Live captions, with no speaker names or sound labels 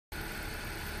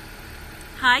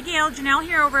Hi Gail, Janelle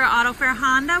here over at Auto Fair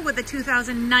Honda with the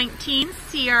 2019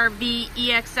 CRV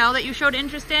EXL that you showed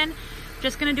interest in.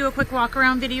 Just gonna do a quick walk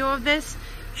around video of this,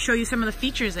 show you some of the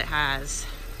features it has.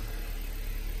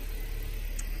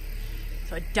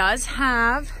 So it does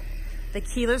have the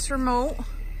keyless remote,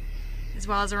 as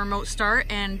well as a remote start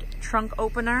and trunk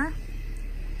opener.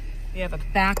 We have a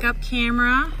backup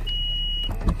camera,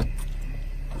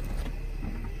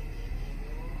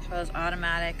 as well as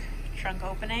automatic trunk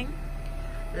opening.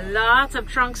 Lots of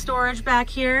trunk storage back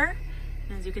here.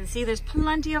 As you can see, there's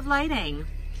plenty of lighting.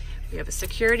 We have a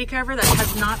security cover that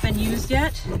has not been used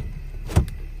yet.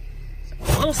 It's a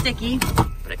little sticky,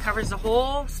 but it covers the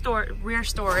whole rear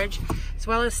storage, as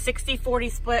well as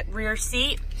 60-40 split rear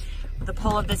seat. With the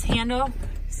pull of this handle,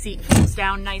 seat folds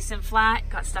down nice and flat.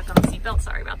 Got stuck on the seat belt,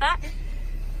 sorry about that.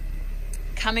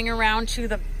 Coming around to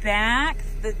the back,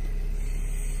 the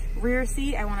rear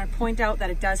seat, I want to point out that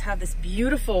it does have this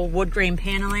beautiful wood grain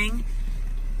paneling.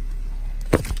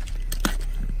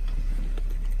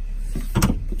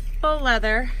 Full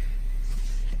leather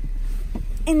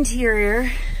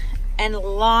interior and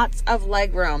lots of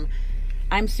leg room.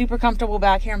 I'm super comfortable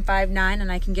back here. I'm 5'9"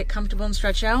 and I can get comfortable and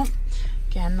stretch out.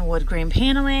 Again, the wood grain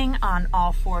paneling on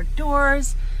all four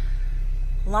doors.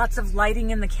 Lots of lighting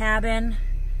in the cabin.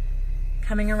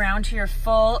 Coming around to your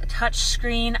full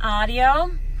touchscreen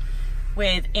audio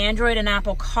with Android and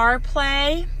Apple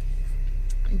CarPlay,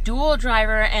 dual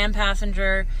driver and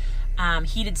passenger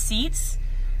heated seats,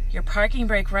 your parking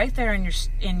brake right there in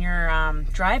your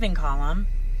driving column.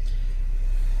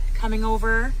 Coming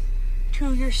over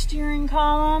to your steering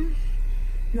column,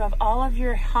 you have all of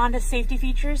your Honda safety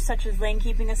features such as lane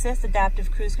keeping assist, adaptive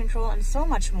cruise control, and so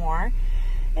much more.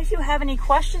 If you have any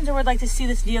questions or would like to see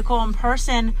this vehicle in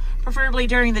person, preferably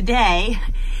during the day,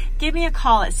 give me a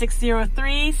call at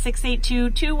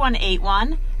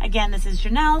 603-682-2181. Again, this is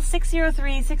Janelle,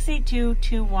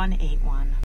 603-682-2181.